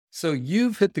So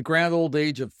you've hit the grand old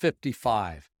age of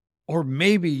 55, or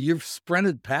maybe you've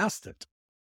sprinted past it.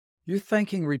 You're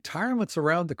thinking retirement's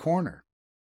around the corner.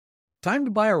 Time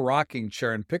to buy a rocking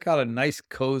chair and pick out a nice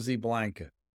cozy blanket.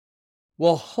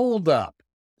 Well, hold up.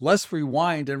 Let's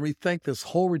rewind and rethink this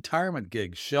whole retirement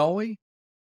gig, shall we?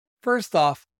 First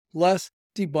off, let's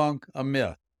debunk a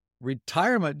myth.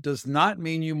 Retirement does not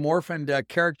mean you morph into a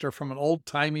character from an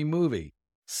old-timey movie,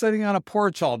 sitting on a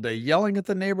porch all day yelling at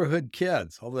the neighborhood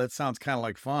kids. Oh, that sounds kind of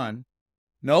like fun.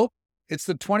 Nope, it's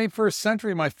the 21st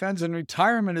century, my friends, and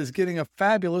retirement is getting a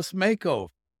fabulous makeover.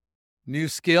 New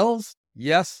skills?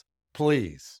 Yes,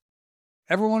 please.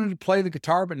 Ever wanted to play the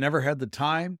guitar but never had the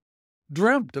time?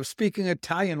 Dreamt of speaking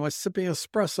Italian while sipping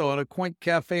espresso at a quaint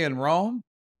cafe in Rome?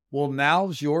 Well,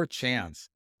 now's your chance.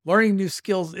 Learning new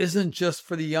skills isn't just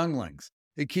for the younglings.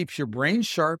 It keeps your brain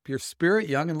sharp, your spirit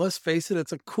young, and let's face it,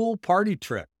 it's a cool party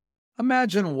trick.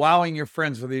 Imagine wowing your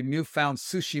friends with your newfound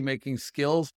sushi-making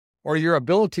skills or your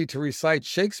ability to recite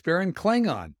Shakespeare in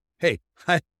Klingon. Hey,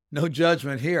 no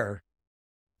judgment here.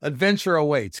 Adventure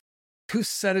awaits. Who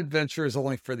said adventure is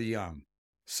only for the young?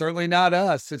 Certainly not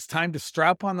us. It's time to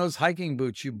strap on those hiking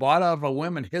boots you bought out of a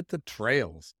whim and hit the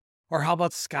trails. Or how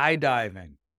about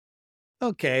skydiving?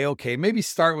 Okay, maybe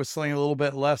start with something a little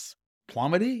bit less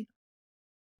plummety.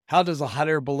 How does a hot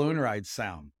air balloon ride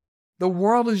sound? The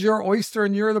world is your oyster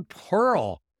and you're the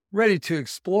pearl, ready to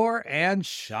explore and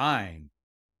shine.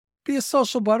 Be a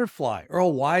social butterfly or a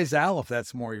wise owl if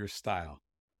that's more your style.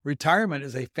 Retirement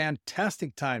is a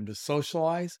fantastic time to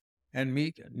socialize and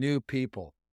meet new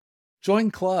people.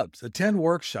 Join clubs, attend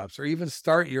workshops, or even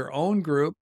start your own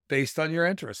group based on your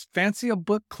interests. Fancy a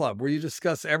book club where you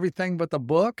discuss everything but the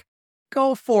book?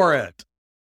 Go for it.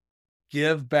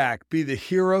 Give back. Be the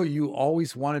hero you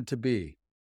always wanted to be.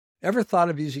 Ever thought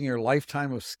of using your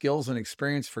lifetime of skills and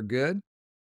experience for good?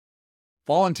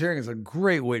 Volunteering is a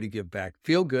great way to give back,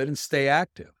 feel good, and stay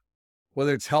active.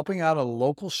 Whether it's helping out a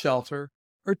local shelter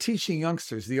or teaching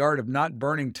youngsters the art of not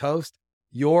burning toast,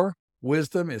 your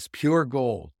wisdom is pure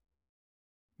gold.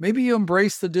 Maybe you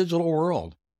embrace the digital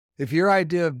world. If your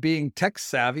idea of being tech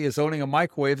savvy is owning a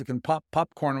microwave that can pop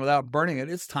popcorn without burning it,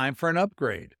 it's time for an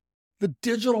upgrade. The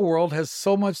digital world has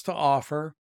so much to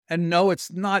offer, and no,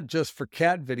 it's not just for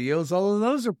cat videos, although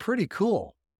those are pretty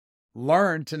cool.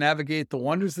 Learn to navigate the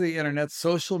wonders of the internet,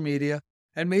 social media,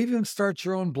 and maybe even start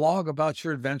your own blog about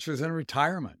your adventures in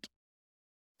retirement.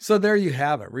 So there you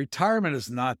have it. Retirement is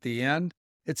not the end.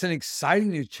 It's an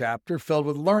exciting new chapter filled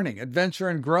with learning, adventure,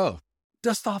 and growth.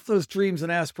 Dust off those dreams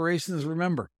and aspirations.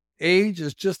 Remember, age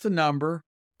is just a number,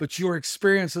 but your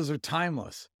experiences are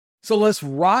timeless. So let's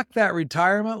rock that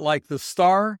retirement like the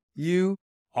star you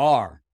are.